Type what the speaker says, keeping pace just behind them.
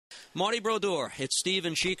Marty Brodeur, it's Steve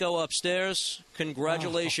and Chico upstairs.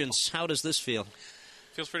 Congratulations. How does this feel?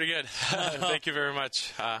 Feels pretty good. Thank you very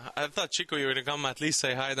much. I thought, Chico, you were going to come at least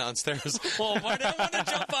say hi downstairs. Oh, Marty, I want to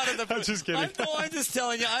jump out of the... I'm just kidding. I'm just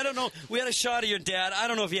telling you, I don't know. We had a shot of your dad. I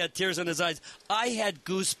don't know if he had tears in his eyes. I had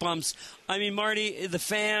goosebumps. I mean, Marty, the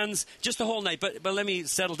fans, just the whole night. But let me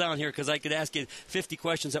settle down here because I could ask you 50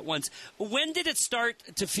 questions at once. When did it start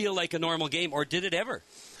to feel like a normal game, or did it ever?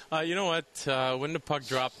 You know what? When the puck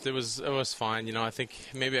dropped, it was fine. You know, I think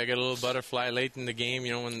maybe I got a little butterfly late in the game.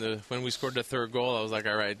 You know, when we scored the third goal, I was like,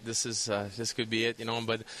 all right, this could be it. You know,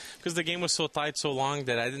 but because the game was so tight, so long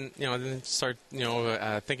that I didn't start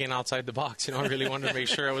thinking outside the box. You know, I really wanted to make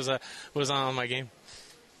sure I was on my game.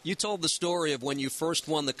 You told the story of when you first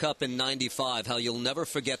won the Cup in '95, how you'll never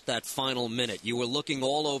forget that final minute. You were looking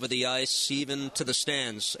all over the ice, even to the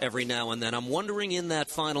stands every now and then. I'm wondering, in that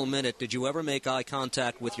final minute, did you ever make eye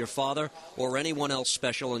contact with your father or anyone else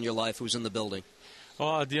special in your life who's in the building?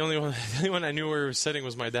 Oh, the only one I knew where he was sitting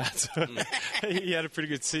was my dad. So he had a pretty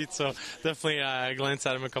good seat, so definitely I glanced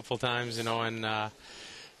at him a couple of times, and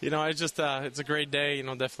it's a great day,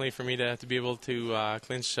 definitely for me to be able to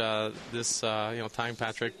clinch this, tying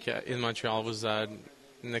Patrick in Montreal was an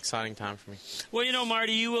exciting time for me. Well,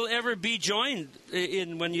 Marty, you will ever be joined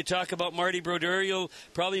when you talk about Marty Brodeur. You'll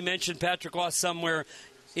probably mention Patrick Roy somewhere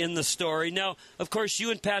in the story. Now, of course, you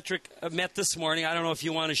and Patrick met this morning. I don't know if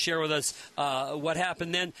you want to share with us what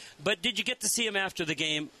happened then, but did you get to see him after the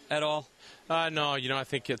game at all? No, I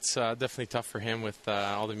think it's definitely tough for him with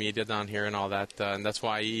all the media down here and all that, and that's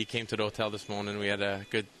why he came to the hotel this morning. We had a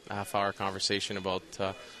good half-hour conversation about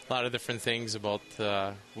a lot of different things, about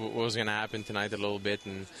what was going to happen tonight a little bit,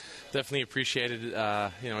 and definitely appreciated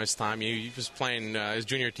his time. He was playing, his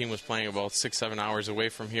junior team was playing about 6-7 hours away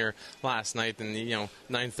from here last night, and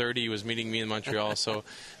 9:30 he was meeting me in Montreal, so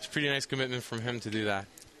it's a pretty nice commitment from him to do that.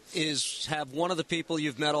 Have one of the people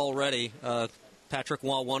you've met already, Patrick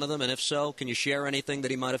Roy, one of them, and if so, can you share anything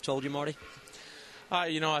that he might have told you, Marty? I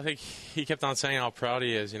think he kept on saying how proud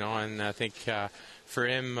he is, and I think for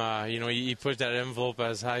him, he pushed that envelope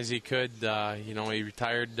as high as he could. He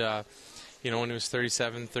retired, when he was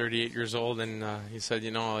 37, 38 years old, and he said,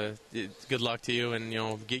 good luck to you,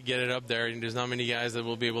 and, get it up there, and there's not many guys that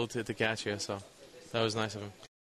will be able to catch you, so that was nice of him.